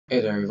Hey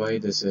there everybody,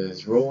 this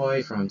is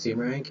Roy from Team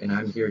R.A.N.K, and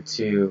I'm here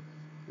to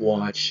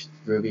watch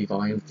RWBY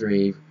Volume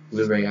 3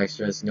 Blu Ray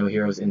Extras No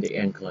Heroes in the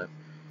End clip.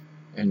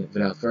 And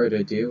without further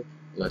ado,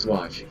 let's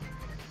watch.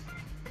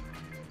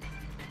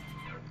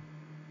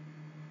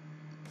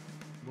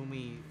 When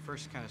we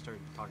first kind of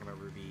started talking about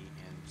RWBY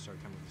and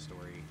started coming with the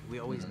story, we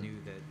always knew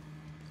that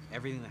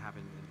everything that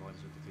happened in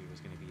Volumes 1 to 3 was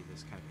going to be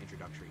this kind of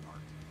introductory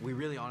arc. We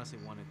really honestly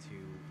wanted to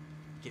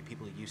get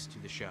people used to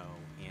the show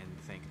and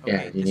think, okay,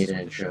 Yeah, you need an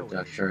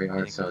introductory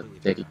arc so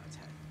they get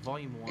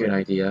Volume 1 good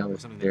idea was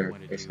what something that they're we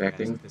wanted to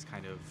expecting. do as this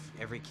kind of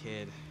every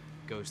kid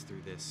goes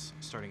through this,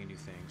 starting a new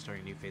thing,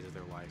 starting a new phase of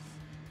their life,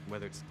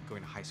 whether it's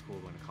going to high school,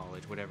 going to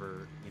college,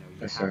 whatever, you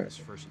have this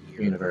first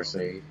year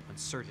University of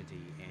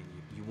uncertainty, and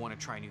you want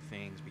to try new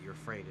things, but you're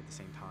afraid at the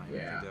same time. Yeah.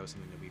 I think that was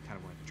something that we kind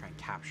of wanted to try and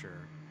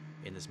capture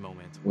in this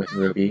moment. With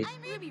RWBY.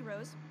 I'm Ruby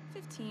Rose,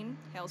 15,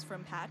 hails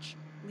from Patch,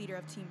 leader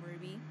of Team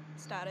RWBY.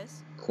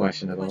 Status?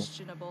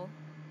 Questionable.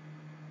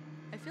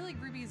 I feel like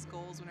Ruby's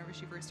goals whenever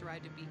she first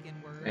arrived at Beacon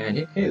were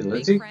And hey,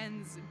 Lindsay. make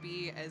friends,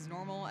 be as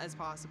normal as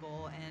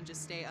possible, and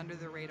just stay under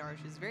the radar.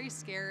 She was very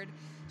scared.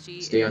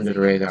 Stay under the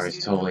radar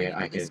is totally,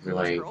 I could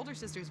relate. Her older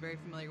sister is very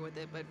familiar with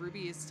it, but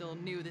Ruby is still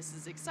new. This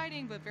is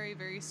exciting, but very,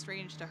 very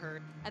strange to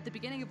her. At the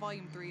beginning of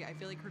Volume 3, I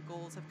feel like her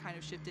goals have kind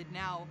of shifted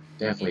now.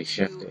 Definitely into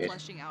shifted.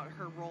 Fleshing out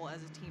her role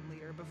as a team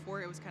leader.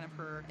 Before, it was kind of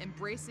her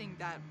embracing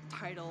that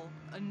title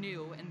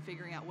anew and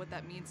figuring out what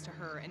that means to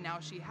her. And now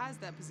she has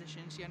that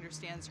position. She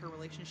understands her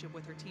relationship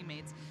with her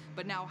teammates.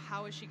 But now,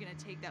 how is she going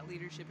to take that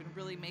leadership and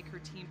really make her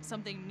team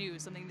something new,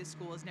 something this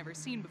school has never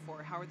seen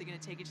before? How are they going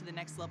to take it to the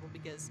next level?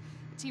 Because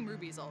Team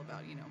RWBY is all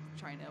about,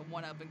 trying to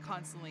one-up and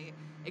constantly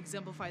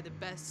exemplify the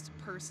best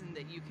person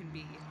that you can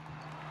be.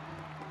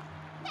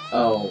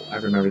 Oh, I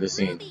remember the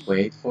scene.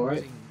 Wait for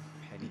it.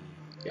 Penny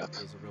is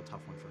a real tough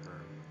one for her.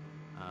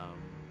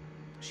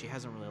 She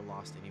hasn't really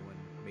lost anyone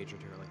major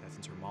to her like that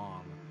since her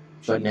mom.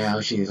 But now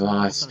she's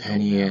lost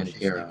Penny and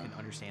Hero. She can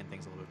understand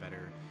things a little bit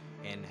better,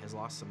 and has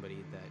lost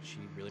somebody that she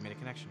really made a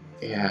connection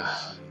with. Yeah.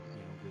 She,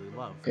 really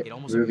loved. It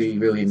almost RWBY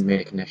really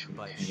made a connection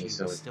with Penny,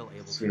 so still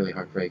able it's to really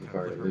heartbreaking for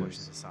her put to her lose.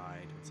 emotions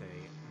aside and say,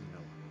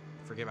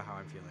 forget about how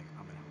I'm feeling.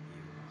 I'm gonna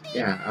help you.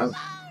 Yeah, I was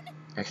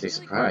actually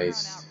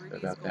surprised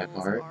about that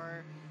part.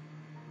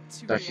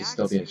 Thought she'd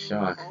still be in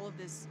shock. All of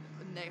this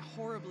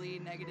horribly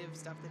negative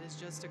stuff that has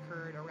just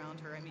occurred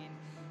around her. I mean,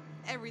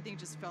 everything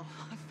just fell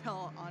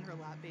on her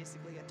lap,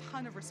 basically. A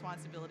ton of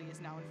responsibility is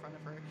now in front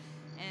of her,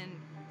 and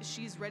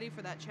she's ready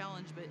for that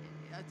challenge, but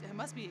it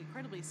must be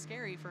incredibly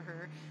scary for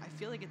her. I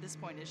feel like at this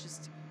point it's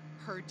just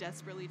her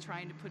desperately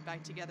trying to put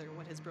back together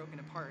what has broken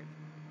apart.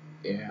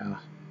 Yeah.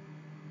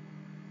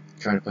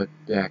 Trying to put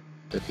back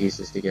the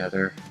pieces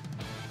together.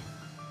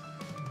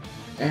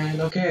 And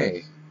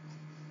okay.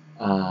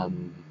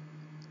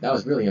 That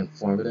was really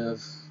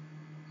informative,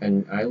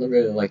 and I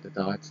really like the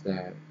thoughts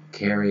that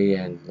Carrie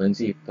and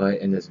Lindsay put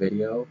in this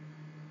video.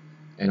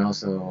 And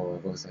also,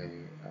 what was I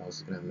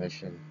was gonna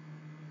mention?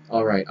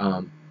 Alright,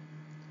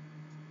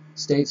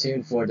 stay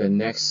tuned for the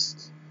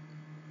next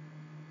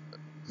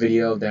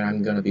video that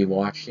I'm gonna be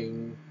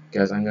watching,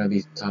 because I'm gonna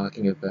be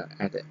talking about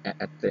at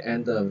the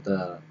end of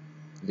the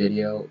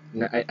video,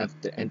 at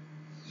the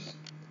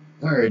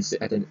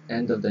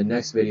end of the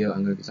next video,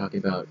 I'm gonna be talking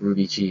about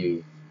RWBY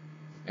Chibi.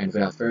 And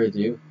without further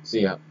ado,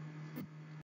 see ya.